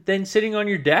better than sitting on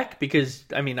your deck. Because,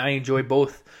 I enjoy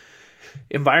both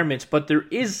environments. But there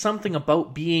is something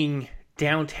about being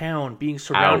downtown, being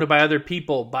surrounded by other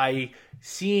people, by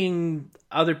seeing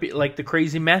other people, like the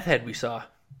crazy meth head we saw.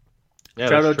 Yeah,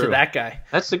 Shout out true. to that guy.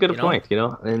 That's a good point,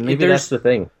 And maybe that's the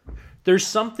thing. There's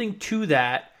something to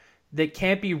that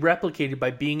can't be replicated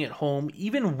by being at home,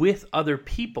 even with other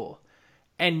people.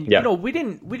 And we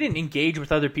didn't engage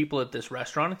with other people at this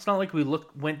restaurant. It's not like we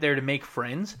went there to make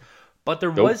friends, But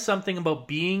there was something about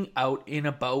being out and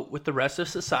about with the rest of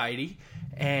society,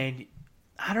 and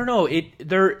I don't know,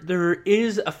 there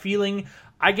is a feeling,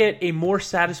 I get a more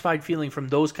satisfied feeling from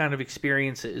those kind of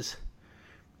experiences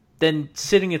than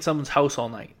sitting at someone's house all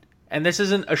night. And this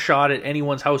isn't a shot at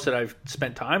anyone's house that I've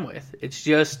spent time with. It's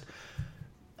just,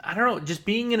 I don't know, just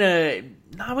being in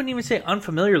I wouldn't even say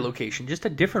unfamiliar location, just a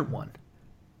different one.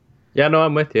 Yeah, no,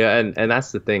 I'm with you, and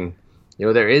that's the thing.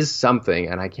 There is something,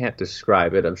 and I can't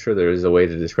describe it. I'm sure there is a way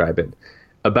to describe it,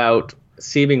 about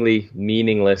seemingly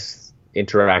meaningless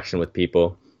interaction with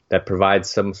people that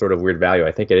provides some sort of weird value.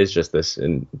 I think it is just this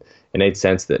innate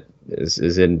sense that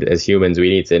as humans, we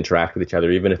need to interact with each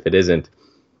other, even if it isn't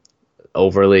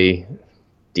overly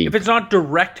deep. If it's not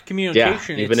direct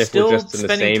communication, even it's if we're still just in the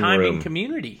spending same time room. in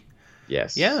community.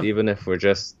 Yes, Yeah. Even if we're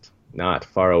just not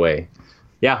far away.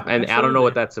 Yeah, and Absolutely. I don't know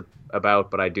what that's about,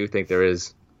 but I do think there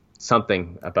is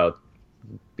something about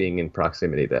being in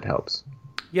proximity that helps.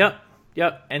 Yep.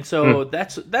 And so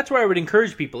that's where I would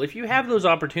encourage people. If you have those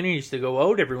opportunities to go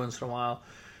out every once in a while,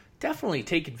 definitely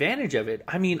take advantage of it.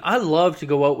 I mean, I love to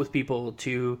go out with people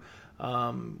to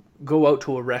go out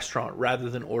to a restaurant rather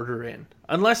than order in.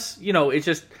 Unless, it's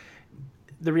just,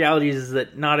 the reality is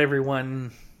that not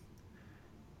everyone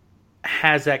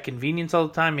has that convenience all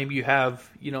the time. Maybe you have,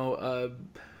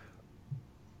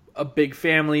 a big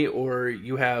family, or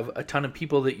you have a ton of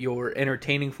people that you're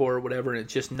entertaining for or whatever, and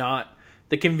it's just not,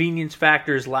 the convenience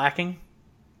factor is lacking.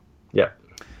 Yeah.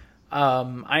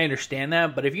 I understand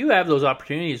that, but if you have those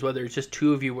opportunities, whether it's just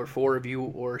 2 of you or 4 of you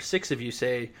or 6 of you,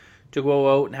 say, to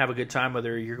go out and have a good time,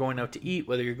 whether you're going out to eat,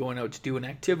 whether you're going out to do an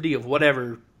activity of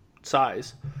whatever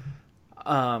size,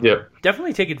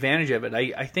 definitely take advantage of it.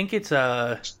 I think it's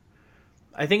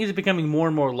becoming more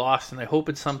and more lost, and I hope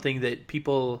it's something that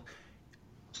people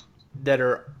that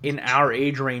are in our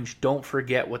age range don't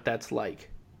forget what that's like.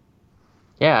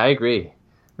 Yeah, I agree.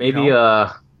 Maybe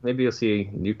maybe you'll see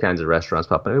new kinds of restaurants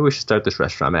pop up. Maybe we should start this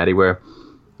restaurant, Maddie, where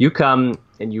you come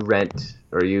and you rent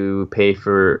or you pay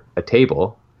for a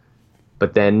table,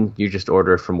 but then you just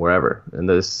order from wherever. And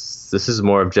this is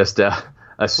more of just a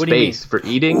space for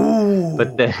eating. Ooh,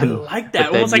 but then I like that.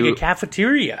 Almost like a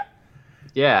cafeteria.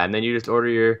 Yeah, and then you just order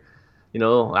your,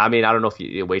 I mean, I don't know if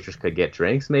a waitress could get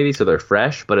drinks maybe, so they're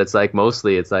fresh, but it's like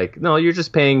mostly it's like, no, you're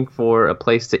just paying for a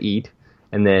place to eat,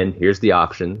 and then here's the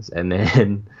options, and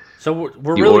then so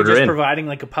we're really just providing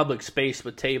like a public space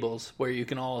with tables where you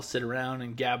can all sit around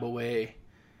and gab away.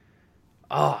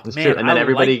 Oh, That's man, true. And then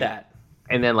everybody, like that.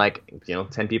 And then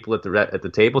 10 people at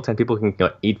the table, 10 people can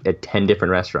go eat at 10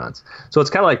 different restaurants. So it's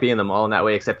kind of like being in the mall in that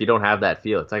way, except you don't have that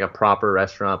feel. It's like a proper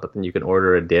restaurant, but then you can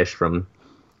order a dish from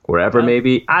wherever,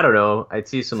 maybe. I don't know. I'd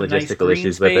see some logistical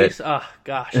issues with it. Oh,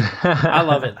 gosh. I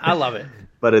love it.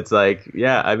 But it's like,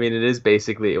 yeah, I mean, it is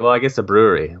basically, well, I guess a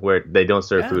brewery where they don't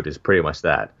serve food is pretty much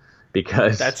that,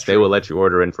 because they will let you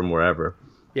order in from wherever.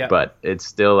 Yeah. But it's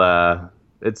still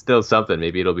something.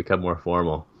 Maybe it'll become more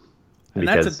formal. And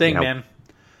that's the thing, man.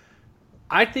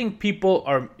 I think people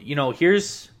are,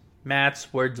 here's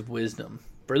Matt's words of wisdom.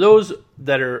 For those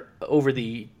that are over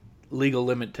the legal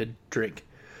limit to drink,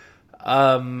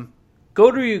 go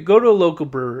to a local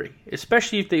brewery,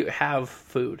 especially if they have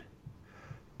food.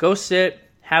 Go sit,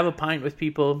 have a pint with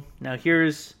people. Now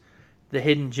here's the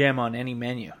hidden gem on any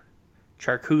menu: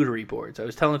 charcuterie boards. I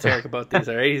was telling Tarek about these.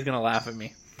 All right, he's gonna laugh at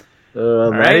me.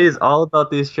 Maddie's all about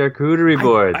these charcuterie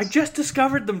boards. I just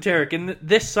discovered them, Tarek, in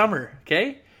this summer.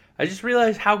 Okay, I just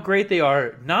realized how great they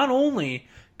are. Not only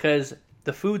because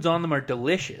the foods on them are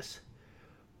delicious,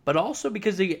 but also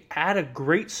because they add a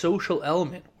great social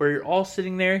element where you're all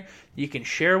sitting there, you can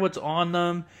share what's on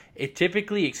them. It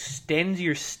typically extends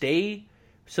your stay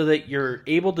so that you're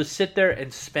able to sit there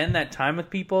and spend that time with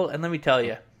people. And let me tell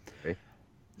you,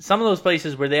 some of those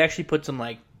places where they actually put some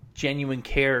genuine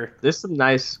care. There's some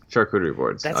nice charcuterie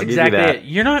boards. That's exactly it.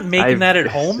 You're not making that at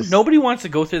home. Nobody wants to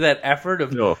go through that effort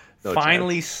of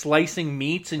finally slicing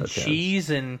meats and cheese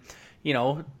and,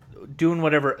 doing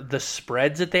whatever the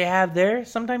spreads that they have there.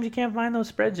 Sometimes you can't find those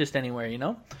spreads just anywhere,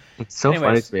 It's so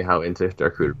funny to me how into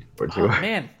charcuterie boards you are.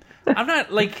 Man, I'm not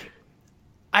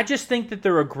I just think that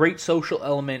they're a great social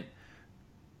element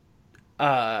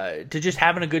to just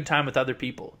having a good time with other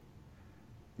people.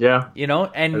 Yeah.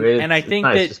 And I think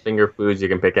nice. that Just finger foods you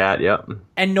can pick at, yep.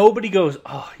 And nobody goes,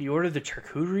 "Oh, you ordered the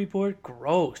charcuterie board?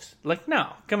 Gross."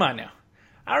 No, come on now.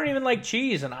 I don't even like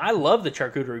cheese, and I love the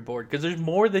charcuterie board because there's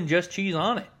more than just cheese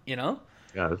on it,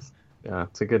 Yeah,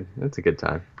 it's a good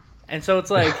time. And so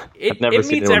it's like I've never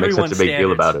seen anyone make such a big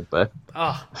deal about it, but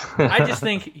I just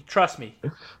think, trust me,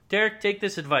 Derek, take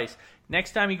this advice.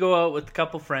 Next time you go out with a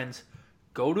couple friends,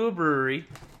 go to a brewery,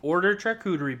 order a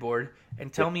charcuterie board,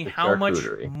 and tell me how much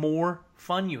more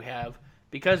fun you have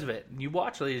because of it. And you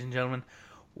watch, ladies and gentlemen,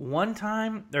 one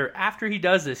time, or after he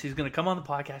does this, he's going to come on the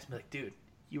podcast and be like, dude,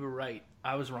 you were right.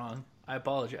 I was wrong. I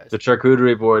apologize. The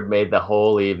charcuterie board made the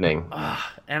whole evening.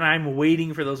 And I'm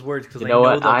waiting for those words because you know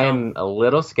what? I am a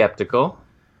little skeptical.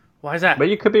 Why is that? But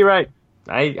you could be right.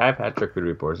 I've had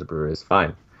charcuterie boards at breweries.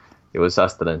 Fine. It was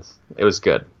sustenance. It was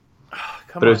good.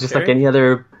 But it was just like any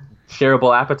other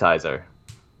shareable appetizer.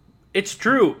 It's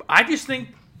true. I just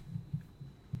think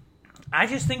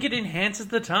it enhances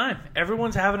the time.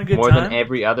 Everyone's having a good time. More than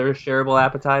every other shareable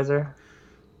appetizer?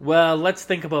 Well, let's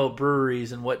think about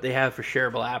breweries and what they have for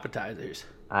shareable appetizers.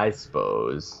 I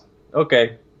suppose.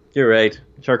 Okay, you're right.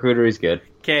 Charcuterie's good.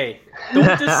 Okay,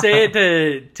 don't just say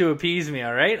it to appease me,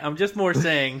 all right? I'm just more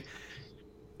saying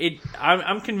it.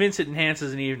 I'm convinced it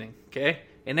enhances an evening, okay?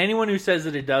 And anyone who says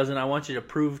that it doesn't, I want you to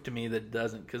prove to me that it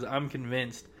doesn't, because I'm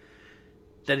convinced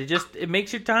that it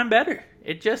makes your time better.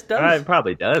 It just does. It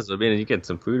probably does. I mean, you get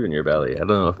some food in your belly. I don't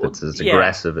know if it's as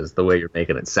aggressive as the way you're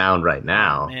making it sound right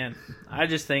now. Man, I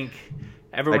just think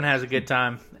everyone has a good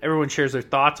time. Everyone shares their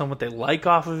thoughts on what they like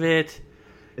off of it.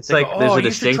 It's like there's a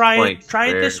distinct point. Try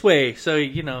it this way. So,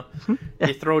 you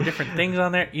throw different things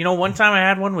on there. One time I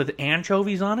had one with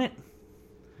anchovies on it.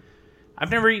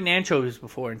 I've never eaten anchovies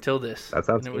before until this. That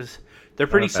sounds good. They're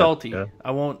pretty salty. Yeah.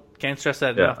 Can't stress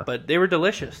that enough, but they were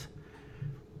delicious.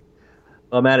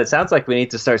 Well, Matt, it sounds like we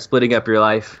need to start splitting up your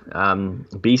life.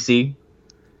 BC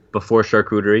before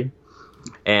charcuterie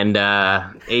and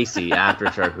AC after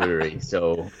charcuterie.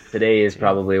 So today is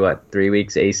probably 3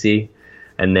 weeks AC,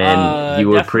 and then you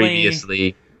were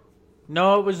previously.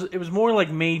 No, it was more like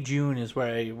May, June is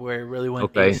where it really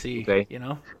went AC. Okay.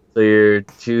 So you're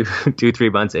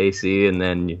 2-3 months AC, and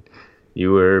then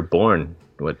you were born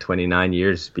 29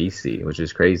 years BC, which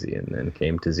is crazy, and then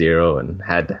came to zero and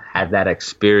had that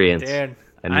experience. Dude,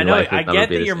 I know. I get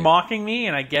that you're mocking me,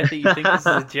 and I get that you think this is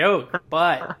a joke,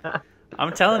 but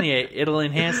I'm telling you, it'll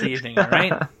enhance the evening. All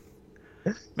right,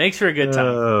 makes for a good time.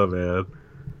 Oh man,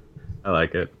 I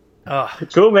like it. Oh,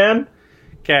 cool, man.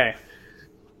 Okay.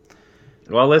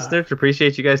 Well, listeners,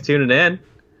 appreciate you guys tuning in.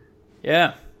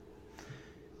 Yeah.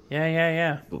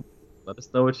 Let us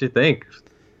know what you think.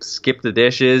 Skip the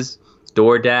dishes,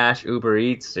 DoorDash, Uber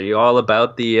Eats. Are you all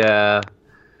about the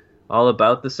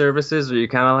services? Or are you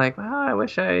kind of like, I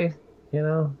wish I.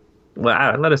 Well,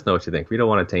 let us know what you think. We don't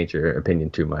want to taint your opinion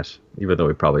too much, even though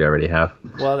we probably already have.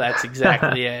 Well, that's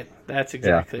exactly it. That's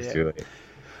exactly it.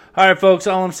 All right, folks.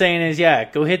 All I'm saying is,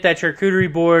 go hit that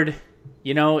charcuterie board.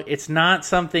 It's not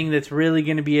something that's really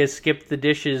going to be as skip the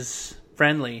dishes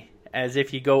friendly as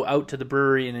if you go out to the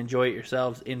brewery and enjoy it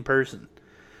yourselves in person.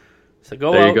 So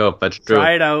there you go. That's true.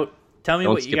 Try it out. Tell me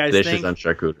what you guys think. Don't skip dishes on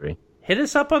charcuterie. Hit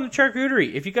us up on the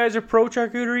charcuterie. If you guys are pro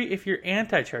charcuterie, if you're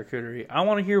anti charcuterie, I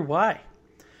want to hear why.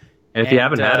 And if you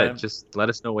haven't had it, just let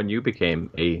us know when you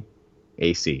became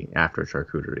AC after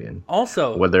charcuterie, and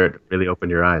also whether it really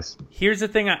opened your eyes. Here's the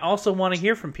thing: I also want to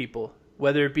hear from people,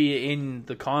 whether it be in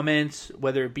the comments,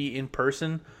 whether it be in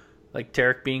person. Like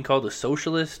Tarek being called a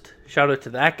socialist. Shout out to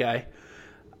that guy.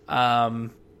 I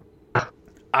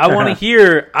want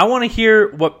to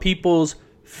hear what people's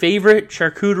favorite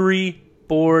charcuterie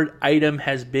board item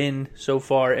has been so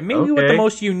far, and maybe what the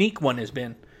most unique one has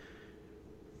been.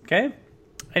 Okay.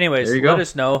 Anyways, let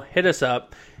us know. Hit us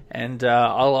up, and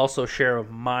I'll also share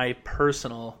my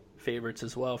personal favorites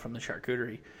as well from the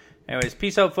charcuterie. Anyways,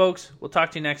 peace out, folks. We'll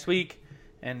talk to you next week.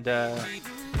 And have a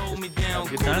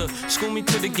good time.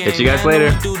 Catch you guys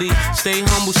later. Stay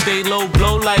humble, stay low,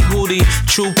 blow like Hootie.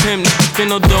 True pimp, spin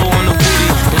no dough on the booty.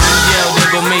 When you yell,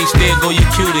 there go Mace, there go your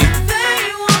cutie.